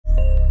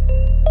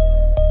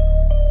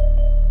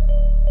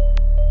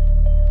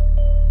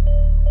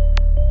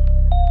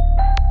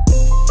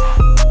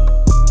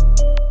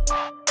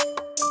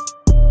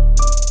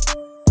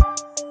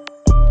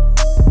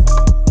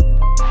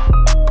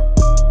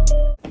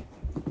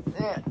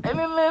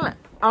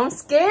I'm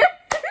scared.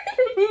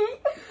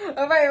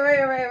 All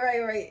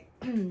right.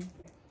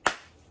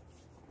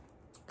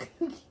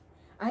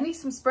 I need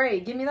some spray.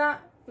 Give me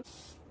that.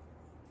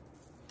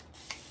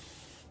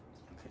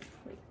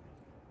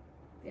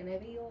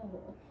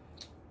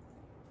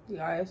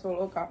 Yeah, eso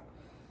loca.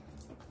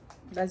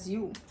 That's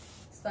you.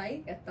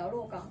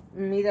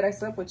 Me that I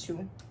slept with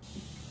you.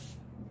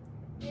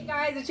 Hey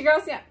guys, it's your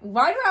girl Sian.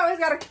 Why do I always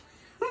gotta...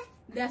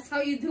 That's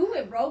how you do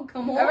it, bro.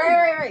 Come on. All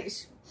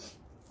right.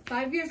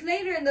 5 years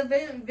later and the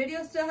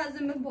video still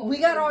hasn't been posted. We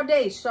got all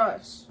day.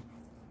 Shush.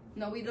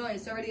 No, we don't.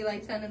 It's already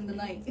like 10 in the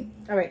night.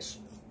 All right.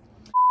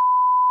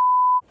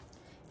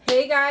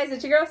 Hey guys,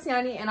 it's your girl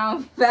Siani, and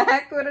I'm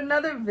back with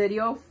another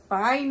video.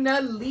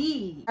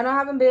 Finally. I know I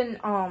haven't been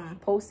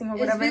posting or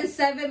whatever. It's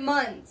been 7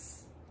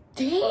 months.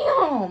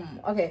 Damn.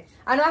 Okay.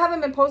 I know I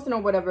haven't been posting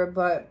or whatever,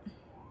 but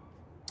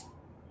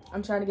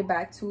I'm trying to get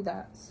back to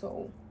that.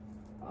 So,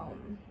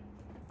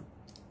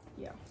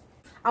 yeah.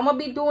 I'm gonna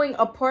be doing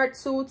a part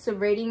 2 to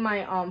rating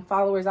my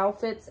followers'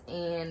 outfits,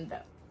 and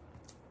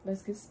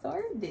let's get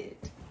started.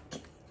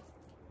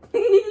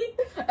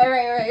 all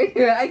right.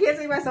 I can't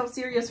take myself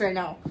serious right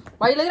now.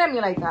 Why are you looking at me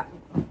like that?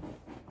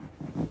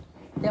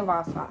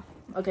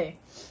 Okay.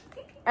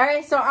 All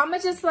right, so I'm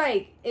gonna just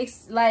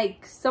it's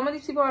like some of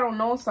these people I don't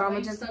know, so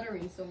I'm just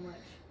stuttering so much.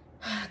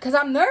 Cause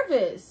I'm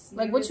nervous.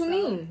 Like, what you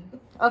mean?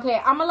 Okay,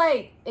 I'm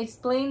gonna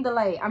explain the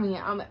I'm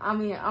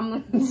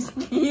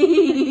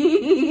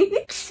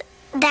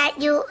that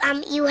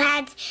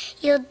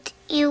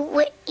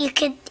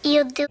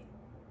you do.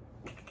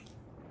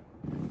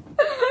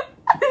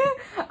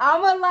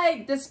 I'm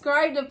gonna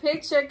describe the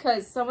picture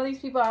because some of these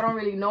people I don't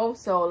really know,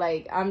 so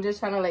I'm just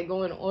trying to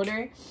go in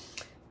order.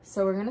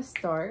 So we're gonna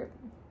start.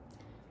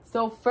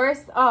 So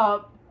first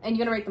up, and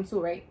you're gonna rate them too,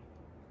 right?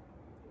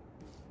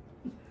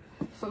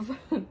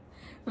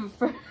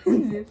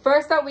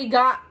 First up, we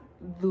got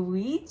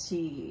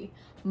Luigi,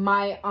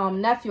 my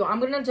nephew.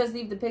 I'm gonna just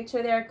leave the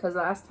picture there because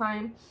last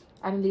time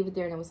I didn't leave it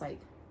there and it was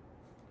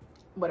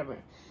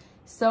whatever.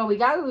 So we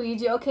got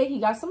Luigi. Okay, he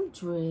got some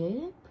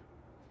drip.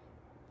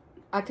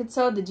 I could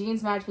tell the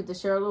jeans match with the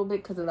shirt a little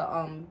bit because of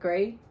the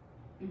gray.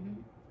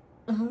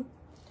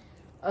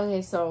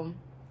 Okay, so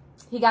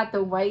he got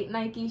the white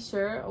Nike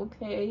shirt.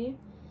 Okay,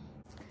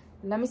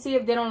 let me see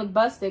if they don't look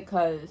busted,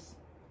 because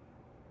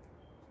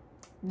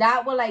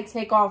that will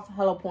take off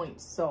hella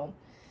points. So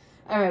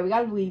all right, we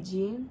got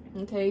Luigi.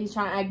 Okay, he's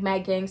trying to act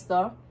mad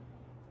gangsta.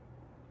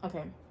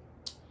 Okay,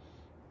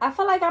 I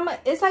feel like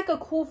it's a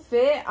cool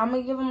fit. I'm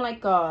gonna give him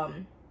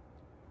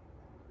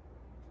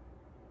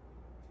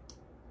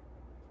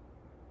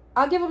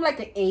I'll give him an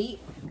 8.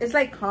 It's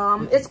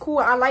calm. It's cool.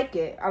 I like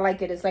it.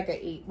 It's an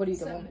 8. What are you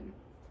doing?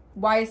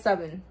 Why is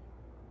 7?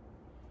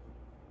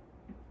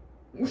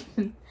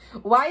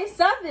 Why is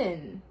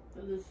 7?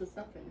 It's a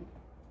 7.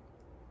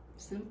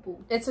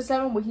 Simple. It's a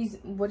 7. What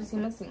is he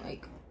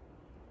missing?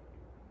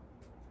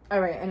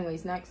 All right.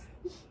 Anyways, next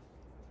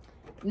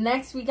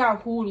we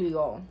got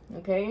Julio.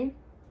 Okay,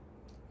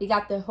 he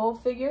got the whole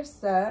figure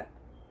set.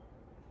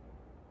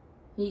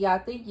 He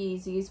got the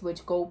Yeezys,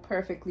 which go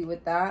perfectly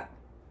with that.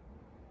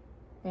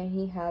 And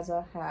he has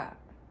a hat.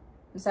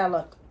 Let's have a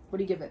look. What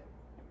do you give it?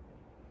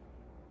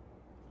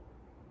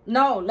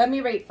 No, let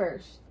me rate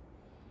first.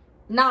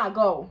 Nah,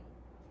 go.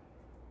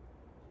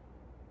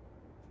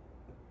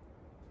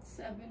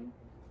 7.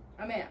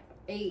 I'm at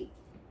 8.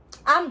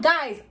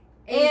 Guys.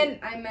 8, and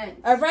I meant.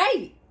 All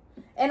right.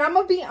 And I'm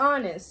gonna be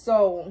honest.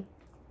 So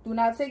do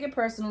not take it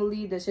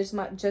personally. This is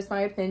just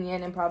my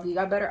opinion, and probably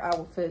got better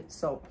outfits.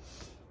 So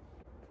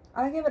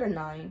I give it a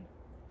 9.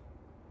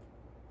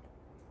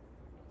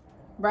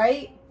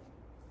 Right?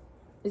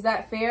 Is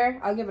that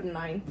fair? I'll give it a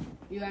 9.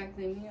 You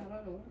asking me? I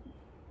don't know.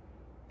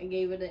 I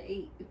gave it an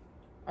 8.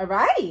 All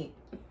right.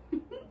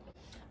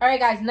 All right,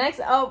 guys. Next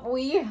up,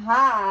 we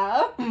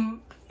have...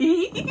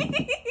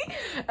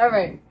 All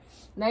right.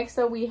 Next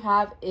up, we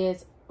have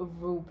is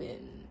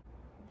Ruben.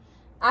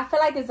 I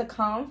feel like it's a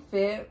calm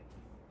fit.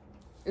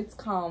 It's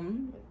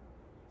calm.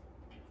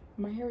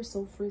 My hair is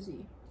so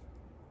frizzy.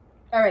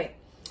 All right.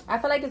 I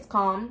feel like it's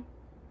calm.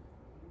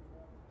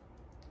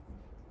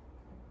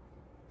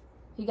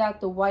 He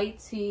got the white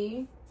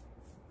tee,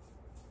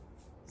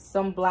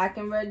 some black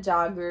and red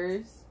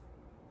joggers,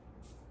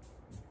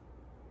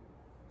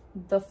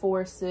 the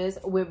forces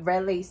with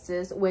red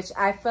laces, which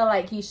I feel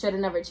like he should have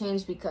never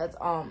changed because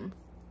I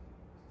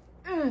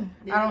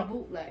don't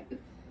bootleg.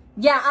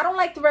 Yeah, I don't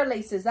like the red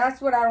laces. That's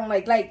what I don't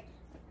like.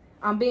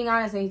 I'm being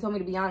honest, and he told me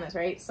to be honest,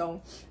 right?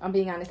 So I'm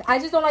being honest. I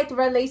just don't like the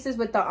red laces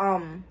with the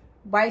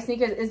white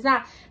sneakers. It's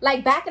not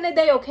back in the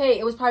day. Okay,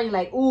 it was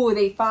probably ooh,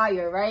 they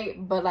fire,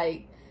 right? But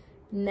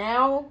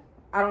now,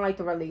 I don't like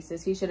the red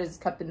laces. He should have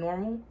just kept it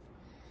normal.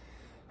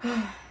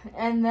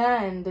 And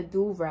then the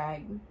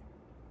do-rag.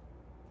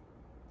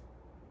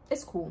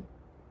 It's cool.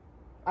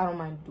 I don't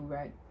mind the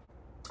do-rag.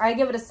 I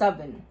give it a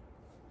 7.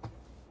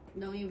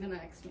 Don't even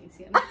ask me,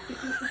 Sienna.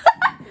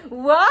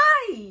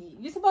 Why?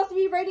 You're supposed to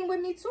be rating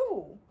with me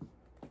too.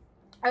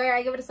 Alright,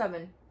 I give it a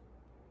 7.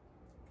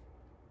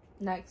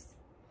 Next.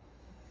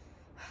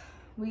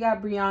 we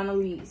got Brianna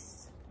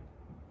Lee's.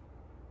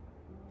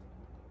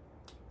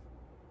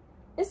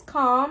 It's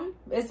calm.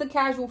 It's a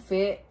casual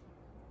fit.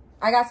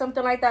 I got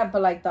something like that,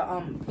 but like the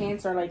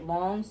pants are like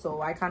long,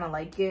 so I kind of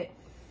like it.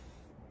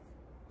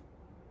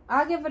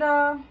 I'll give it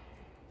a...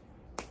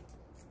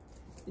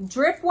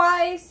 Drip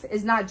wise,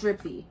 it's not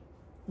drippy,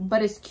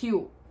 but it's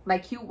cute.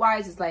 Like cute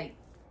wise, it's like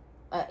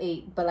a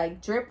 8, but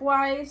like drip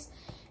wise,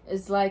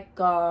 it's like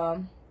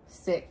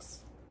 6.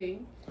 Okay.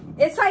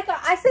 It's like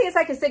I say it's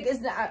like a 6.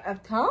 It's not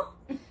huh?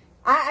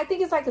 I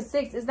think it's like a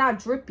 6. It's not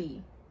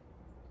drippy,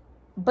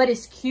 but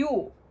it's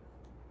cute.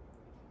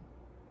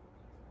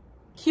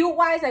 Cute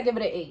wise, I give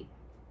it an 8.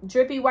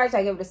 Drippy wise,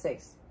 I give it a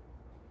 6.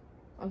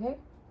 Okay,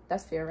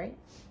 that's fair, right?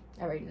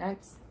 All right,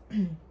 next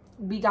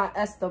we got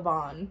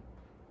Esteban.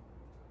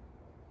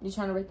 You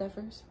trying to rate that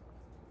first?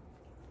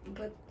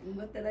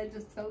 What did I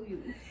just tell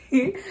you?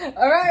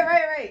 All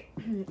right.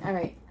 All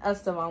right,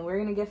 Esteban. We're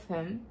gonna give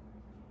him.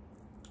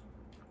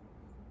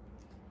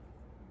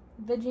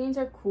 The jeans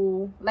are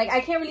cool. Like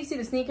I can't really see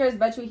the sneakers.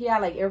 Bet you he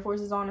had like Air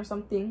Forces on or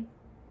something.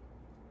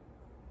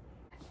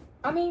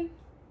 I mean,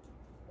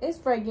 it's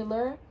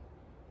regular.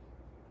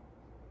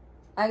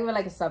 I give it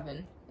like a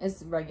 7.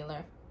 It's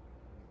regular.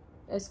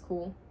 It's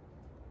cool.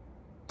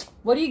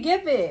 What do you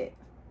give it?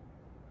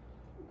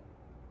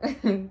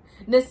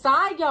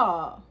 Decide,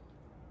 y'all.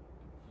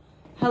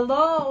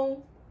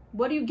 Hello.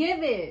 What do you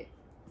give it?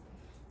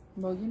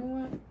 Bro, you know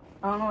what?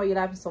 I don't know why you're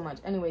laughing so much.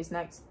 Anyways,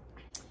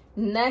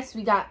 next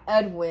we got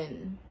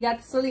Edwin. He got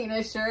the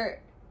Selena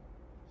shirt.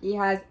 He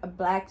has a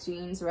black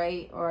jeans,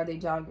 right? Or are they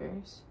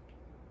joggers?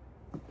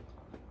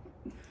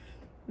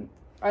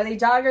 Are they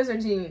joggers or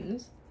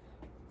jeans?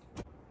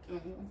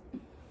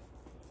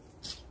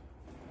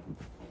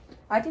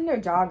 I think they're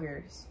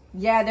joggers.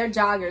 Yeah, they're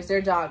joggers.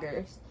 They're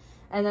joggers.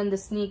 And then the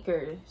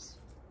sneakers.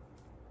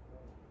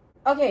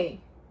 Okay.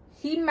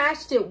 He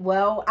matched it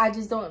well. I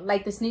just don't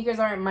like the sneakers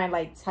aren't my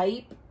like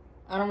type.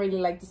 I don't really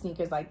like the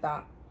sneakers like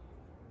that.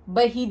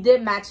 But he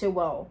did match it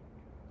well.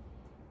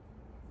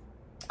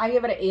 I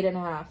give it an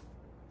 8.5.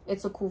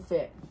 It's a cool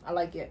fit. I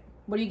like it.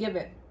 What do you give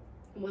it?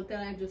 What did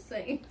I just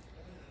say?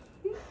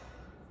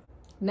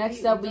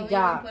 Next up we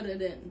got. Put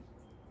it in.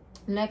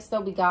 Next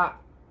up we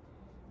got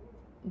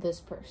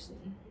this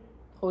person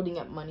holding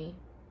up money.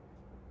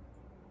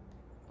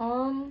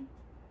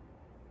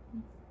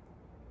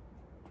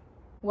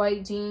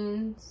 White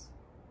jeans,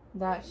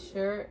 that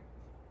shirt.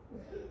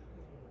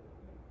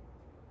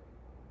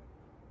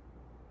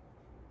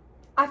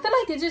 I feel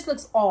like it just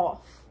looks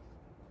off.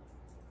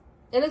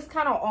 It looks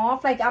kind of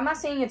off. Like, I'm not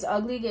saying it's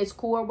ugly, it's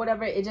cool or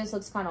whatever. It just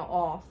looks kind of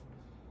off.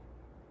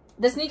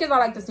 The sneakers, I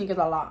like the sneakers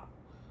a lot.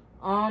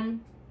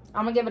 I'm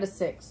gonna give it a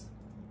 6.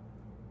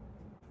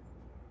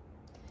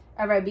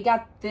 All right, we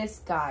got this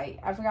guy.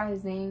 I forgot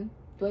his name.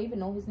 Do I even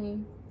know his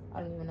name?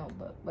 I don't even know,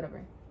 but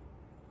whatever.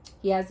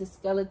 He has a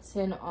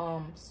skeleton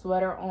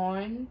sweater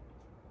on.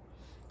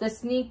 The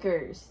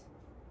sneakers.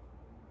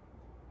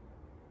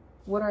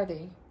 What are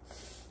they?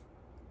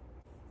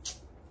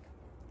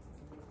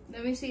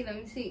 Let me see.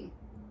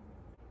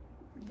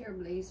 They're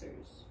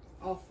blazers.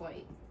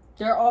 Off-white.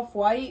 They're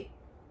off-white?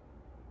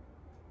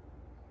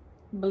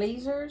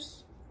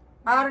 Blazers?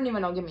 I don't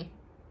even know. Give me.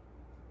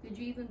 Did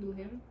you even do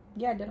him?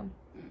 Yeah, I did them.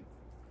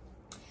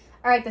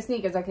 Alright, the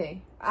sneakers.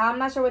 Okay. I'm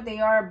not sure what they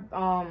are.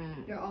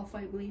 They're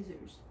off-white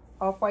blazers.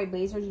 Off-white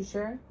blazers, you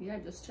sure? Yeah,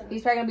 just check.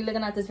 He's probably gonna be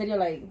looking at this video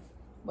like,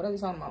 what are they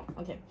talking about?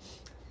 Okay.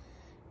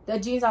 The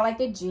jeans, I like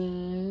the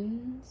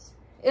jeans.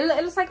 It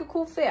looks like a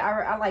cool fit.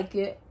 I like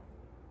it.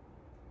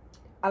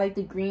 I like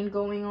the green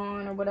going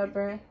on or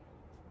whatever.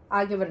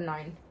 I'll give it a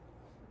 9.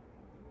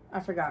 I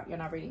forgot. You're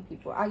not rating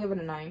people. I'll give it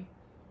a 9.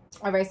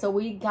 Alright, so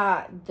we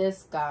got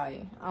this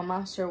guy. I'm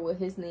not sure what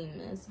his name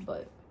is,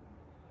 but...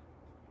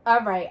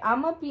 Alright,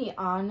 I'm gonna be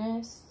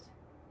honest.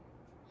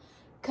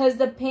 Because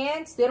the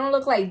pants, they don't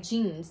look like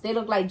jeans. They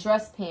look like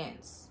dress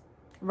pants.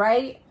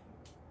 Right?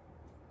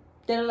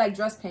 They look like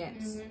dress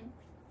pants.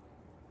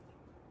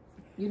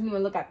 You didn't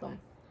even look at them.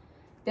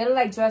 They look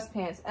like dress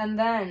pants. And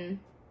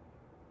then...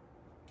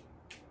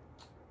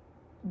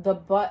 the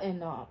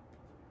button up.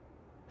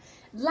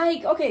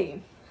 Like,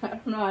 okay. I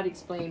don't know how to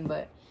explain,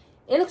 but...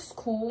 it looks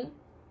cool.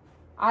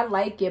 I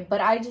like it.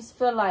 But I just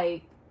feel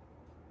like...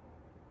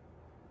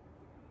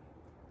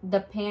 the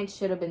pants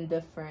should have been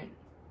different.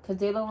 Because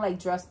they look like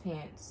dress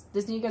pants.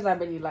 The sneakers I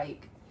really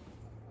like.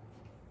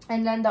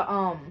 And then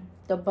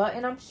the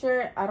button-up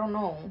shirt, I don't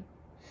know.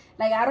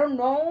 Like, I don't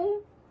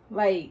know,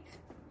 like,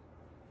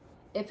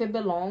 if it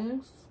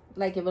belongs.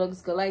 Like, if it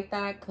looks good like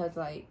that. Because,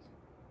 like,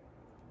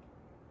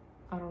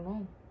 I don't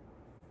know.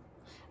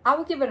 I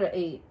would give it an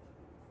 8.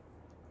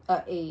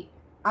 A 8.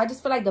 I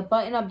just feel like the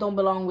button-up don't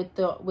belong with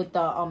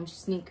the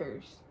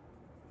sneakers.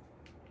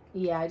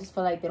 Yeah, I just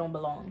feel like they don't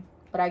belong.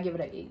 But I give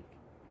it an 8.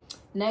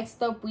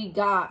 Next up, we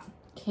got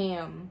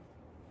Cam.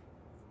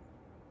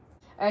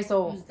 Alright,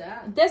 so who's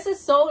that? This is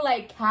so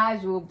like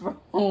casual,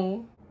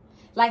 bro.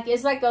 Like,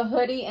 it's like a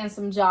hoodie and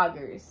some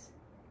joggers.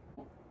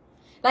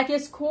 Like,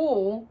 it's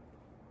cool.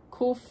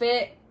 Cool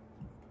fit.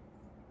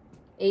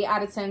 8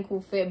 out of 10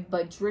 cool fit.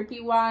 But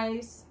drippy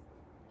wise,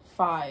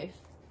 5.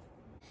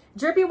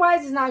 Drippy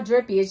wise is not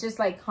drippy. It's just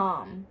like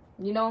calm,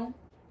 you know.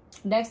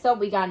 Next up,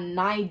 we got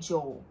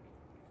Nigel.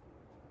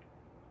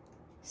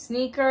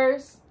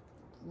 Sneakers.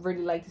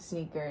 Really like the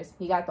sneakers.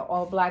 He got the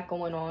all black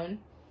going on.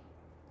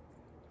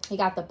 He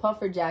got the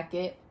puffer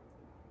jacket.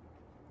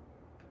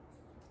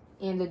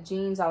 And the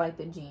jeans, I like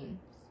the jeans.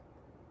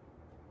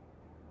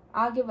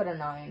 I'll give it a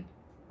 9.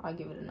 I'll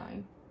give it a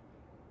 9.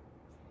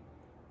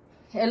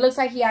 It looks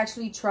like he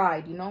actually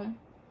tried, you know.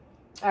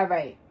 All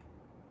right.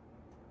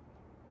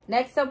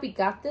 Next up, we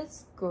got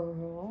this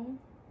girl.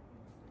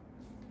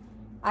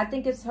 I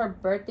think it's her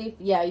birthday.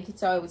 Yeah, you can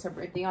tell it was her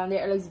birthday on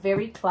there. It looks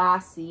very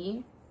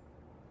classy,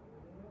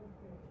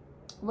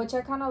 which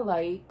I kind of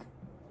like.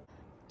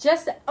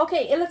 Just,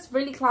 okay, it looks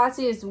really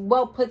classy. It's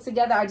well put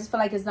together. I just feel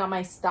like it's not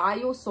my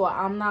style, so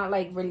I'm not,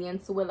 like, really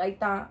into it like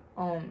that.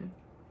 I'll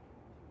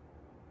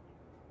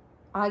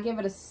give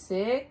it a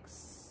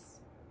 6.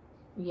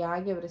 Yeah,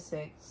 I give it a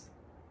 6.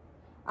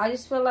 I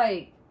just feel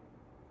like,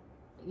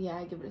 yeah,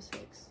 I give it a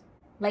 6.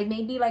 Like,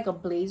 maybe like a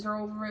blazer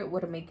over it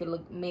would have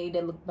made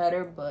it look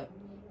better, but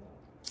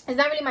it's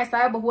not really my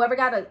style. But whoever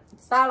got a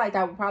style like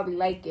that would probably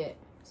like it.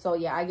 So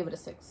yeah, I give it a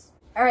 6.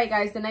 All right,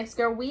 guys, the next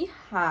girl we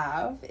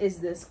have is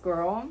this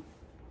girl.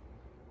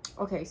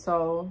 Okay,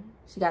 so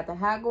she got the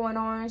hat going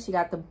on. She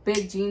got the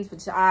big jeans,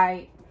 which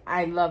I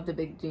love the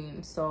big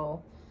jeans.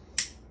 So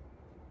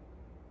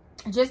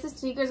just the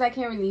sneakers, I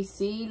can't really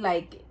see.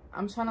 Like,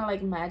 I'm trying to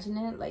like imagine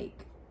it.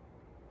 Like,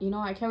 you know,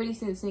 I can't really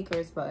see the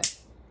sneakers, but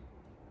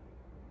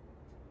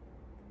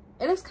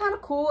it looks kind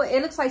of cool.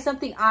 It looks like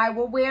something I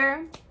will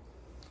wear.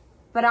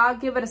 But I'll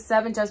give it a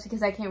 7 just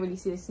because I can't really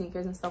see the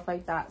sneakers and stuff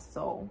like that.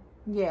 So,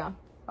 yeah.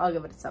 I'll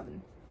give it a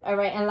 7.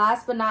 Alright, and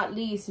last but not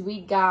least,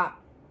 we got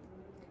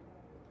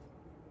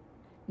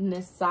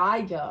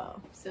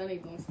Nasaya. Sunny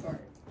gonna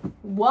start.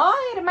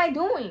 What am I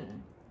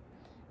doing?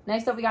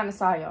 Next up, we got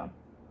Nasaya.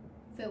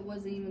 Fit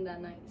wasn't even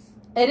that nice.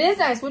 It is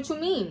nice. What you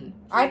mean?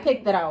 I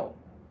picked it out.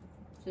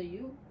 So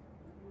you?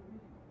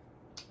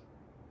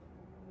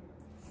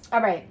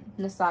 Alright,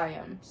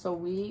 Nasaya. So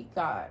we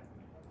got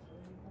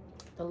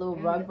the little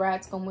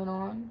Rugrats going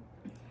on.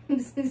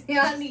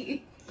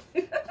 Siani.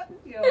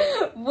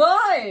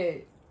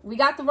 What? We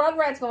got the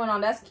Rugrats going on.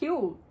 That's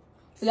cute.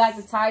 We got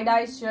the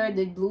tie-dye shirt,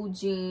 the blue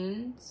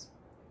jeans.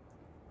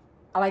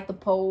 I like the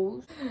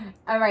pose.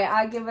 Alright,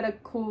 I'll give it a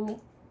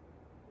cool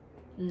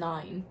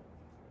 9.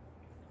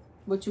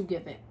 What you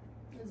give it?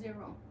 A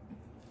 0.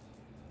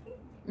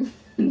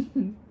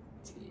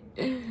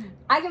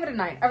 I give it a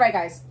 9. Alright,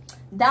 guys.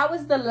 That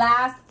was the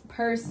last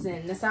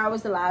person. Nasaya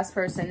was the last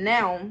person.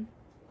 Now,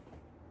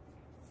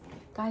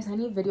 guys, I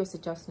need video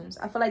suggestions.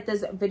 I feel like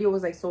this video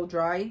was like so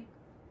dry.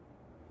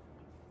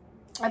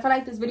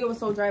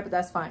 But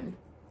that's fine.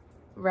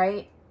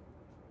 Right?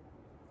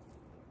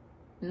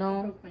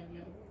 No?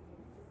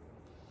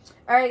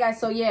 Alright, guys.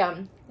 So, yeah.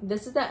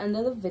 This is the end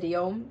of the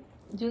video.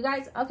 Do you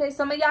guys... Okay,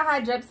 some of y'all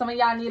had drips. Some of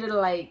y'all needed to,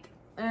 like...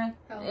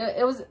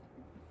 It was...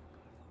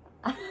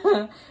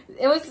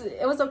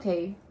 it was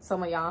okay.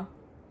 Some of y'all.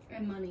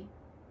 And money.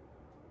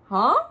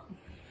 Huh?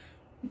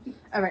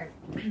 Alright.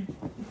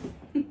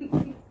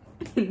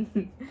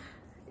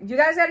 You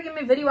guys gotta give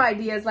me video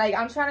ideas. Like,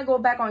 I'm trying to go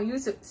back on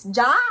YouTube.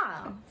 Ja!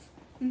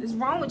 What's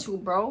wrong with you,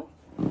 bro?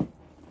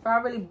 If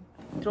I really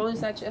throw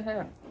this at your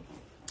hair.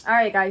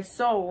 Alright, guys.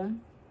 So,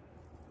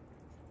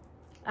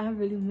 I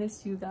really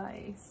miss you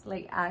guys.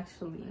 Like,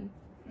 actually.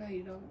 No,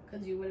 you don't.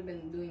 Because you would have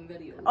been doing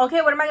videos.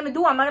 Okay, what am I gonna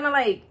do? I'm not gonna,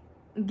 like,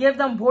 give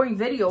them boring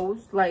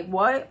videos. Like,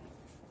 what?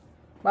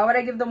 Why would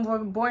I give them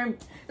boring...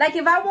 Like,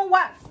 if I won't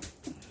watch...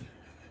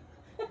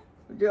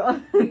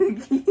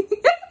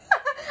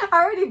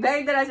 I already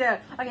begged that I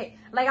said, okay,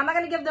 like, I'm not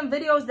gonna give them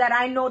videos that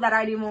I know that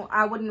I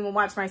wouldn't even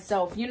watch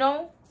myself, you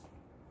know?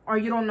 Or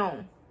you don't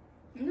know?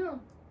 No.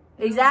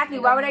 Exactly.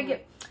 Why would I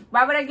give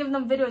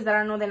them videos that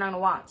I know they're not gonna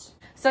watch?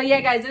 So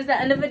yeah, guys, this is the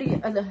end of the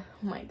video. Oh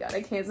my god,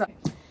 I can't stop.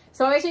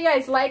 So make sure you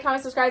guys like,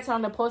 comment, subscribe, turn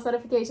on the post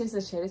notifications,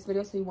 and share this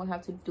video so you won't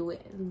have to do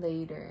it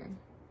later.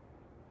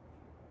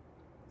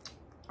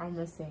 I'm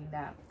just saying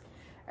that.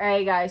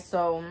 Alright, guys,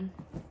 so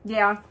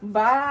yeah,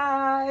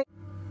 bye.